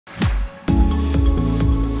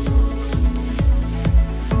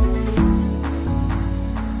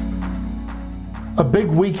A big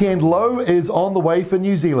weekend low is on the way for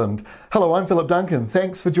New Zealand. Hello, I'm Philip Duncan.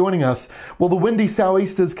 Thanks for joining us. Well, the windy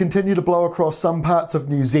sou'easters continue to blow across some parts of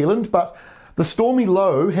New Zealand, but the stormy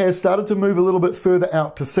low has started to move a little bit further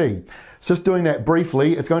out to sea. Just doing that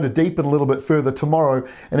briefly, it's going to deepen a little bit further tomorrow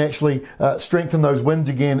and actually strengthen those winds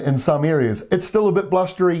again in some areas. It's still a bit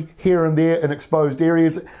blustery here and there in exposed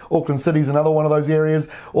areas. Auckland City's another one of those areas,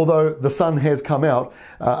 although the sun has come out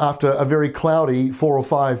after a very cloudy 4 or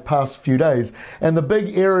 5 past few days. And the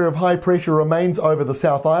big area of high pressure remains over the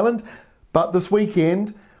South Island, but this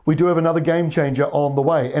weekend we do have another game changer on the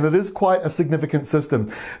way, and it is quite a significant system.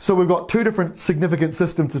 So we've got two different significant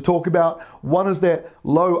systems to talk about. One is that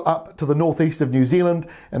low up to the northeast of New Zealand,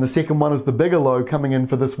 and the second one is the bigger low coming in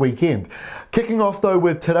for this weekend. Kicking off though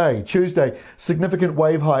with today, Tuesday, significant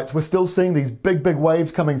wave heights. We're still seeing these big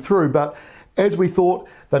waves coming through, but as we thought,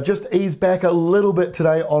 they've just eased back a little bit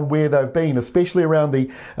today on where they've been, especially around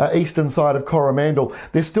the eastern side of Coromandel.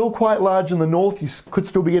 They're still quite large in the north. You could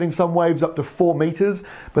still be getting some waves up to 4 metres,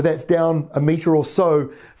 but that's down a metre or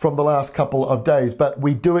so from the last couple of days. But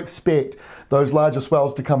we do expect those larger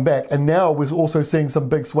swells to come back. And now we're also seeing some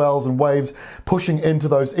big swells and waves pushing into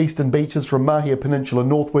those eastern beaches from Mahia Peninsula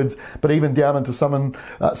northwards, but even down into some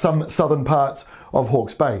southern parts of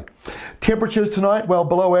Hawke's Bay. Temperatures tonight, well,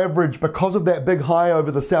 below average because of that big high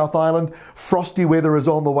over the South Island. Frosty weather is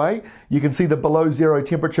on the way. You can see the below zero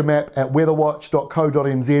temperature map at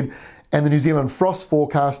weatherwatch.co.nz and the New Zealand Frost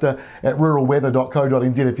Forecaster at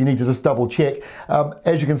ruralweather.co.nz if you need to just double check.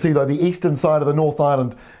 As you can see though, the eastern side of the North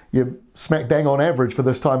Island, you're smack bang on average for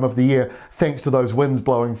this time of the year, thanks to those winds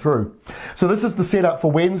blowing through. So this is the setup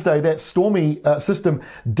for Wednesday. That stormy system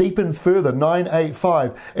deepens further,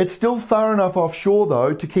 985. It's still far enough offshore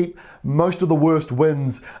though to keep most of the worst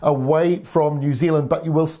winds away from New Zealand, but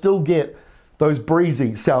you will still get those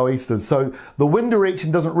breezy sou'easters. So the wind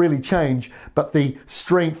direction doesn't really change, but the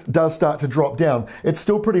strength does start to drop down. It's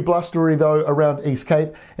still pretty blustery though around East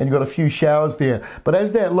Cape, and you've got a few showers there. But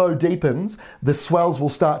as that low deepens, the swells will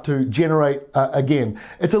start to generate again.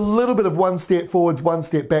 It's a little bit of one step forwards, one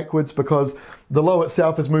step backwards, because the low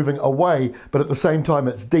itself is moving away, but at the same time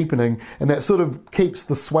it's deepening, and that sort of keeps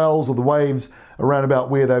the swells or the waves around about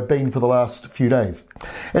where they've been for the last few days.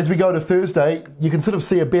 As we go to Thursday, you can sort of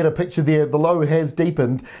see a better picture there. The low has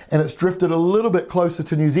deepened and it's drifted a little bit closer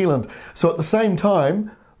to New Zealand. So at the same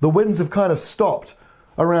time, the winds have kind of stopped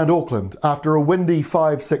around Auckland after a windy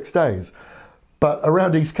 5-6 days. But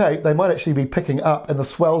around East Cape, they might actually be picking up, and the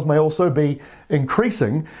swells may also be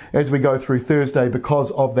increasing as we go through Thursday because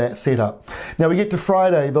of that setup. Now we get to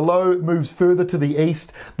Friday, the low moves further to the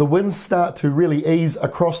east. The winds start to really ease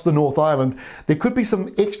across the North Island. There could be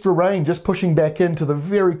some extra rain just pushing back into the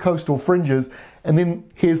very coastal fringes, and then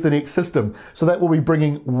here's the next system. So that will be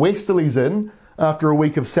bringing westerlies in after a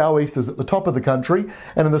week of sou'easters at the top of the country,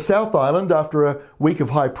 and in the South Island after a week of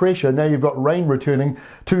high pressure, now you've got rain returning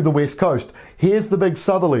to the west coast. Here's the big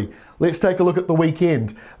southerly. Let's take a look at the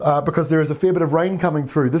weekend because there is a fair bit of rain coming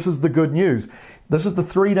through. This is the good news. This is the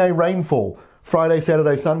 3-day rainfall, Friday,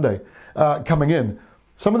 Saturday, Sunday, coming in.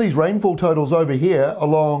 Some of these rainfall totals over here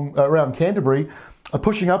along around Canterbury are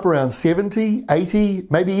pushing up around 70, 80,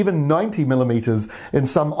 maybe even 90 millimetres in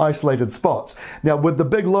some isolated spots. Now, with the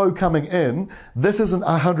big low coming in, this isn't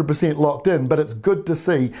 100% locked in, but it's good to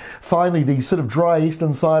see finally the sort of dry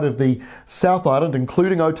eastern side of the South Island,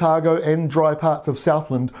 including Otago and dry parts of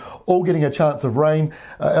Southland, all getting a chance of rain.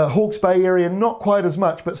 Hawke's Bay area, not quite as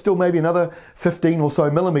much, but still maybe another 15 or so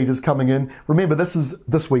millimetres coming in. Remember, this is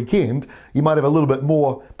this weekend. You might have a little bit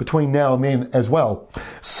more between now and then as well.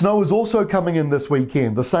 Snow is also coming in this weekend.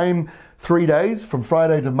 The same 3 days from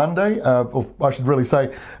Friday to Monday, or I should really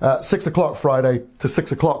say 6 o'clock Friday to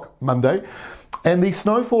 6 o'clock Monday. And the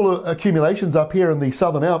snowfall accumulations up here in the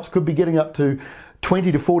Southern Alps could be getting up to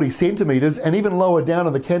 20 to 40 centimetres, and even lower down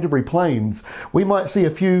in the Canterbury Plains. We might see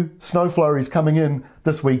a few snow flurries coming in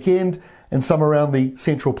this weekend and some around the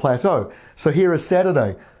Central Plateau. So here is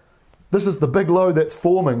Saturday. This is the big low that's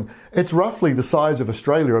forming. It's roughly the size of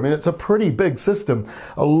Australia. I mean, it's a pretty big system.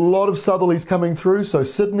 A lot of southerlies coming through. So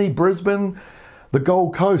Sydney, Brisbane, the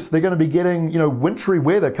Gold Coast, they're going to be getting, wintry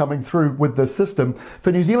weather coming through with this system.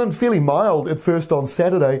 For New Zealand, fairly mild at first on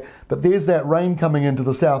Saturday, but there's that rain coming into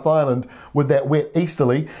the South Island with that wet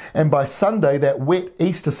easterly. And by Sunday, that wet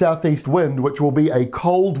east to southeast wind, which will be a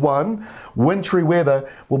cold one, wintry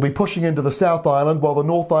weather, will be pushing into the South Island, while the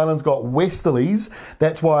North Island's got westerlies.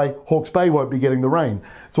 That's why Hawke's Bay won't be getting the rain.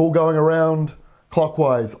 It's all going around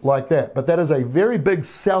clockwise like that. But that is a very big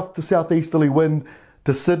south to southeasterly wind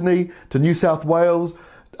to Sydney, to New South Wales,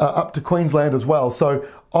 up to Queensland as well. So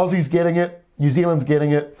Aussie's getting it, New Zealand's getting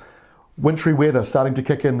it. wintry weather starting to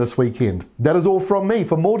kick in this weekend. That is all from me.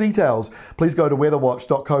 For more details, please go to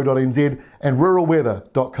weatherwatch.co.nz and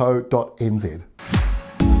ruralweather.co.nz.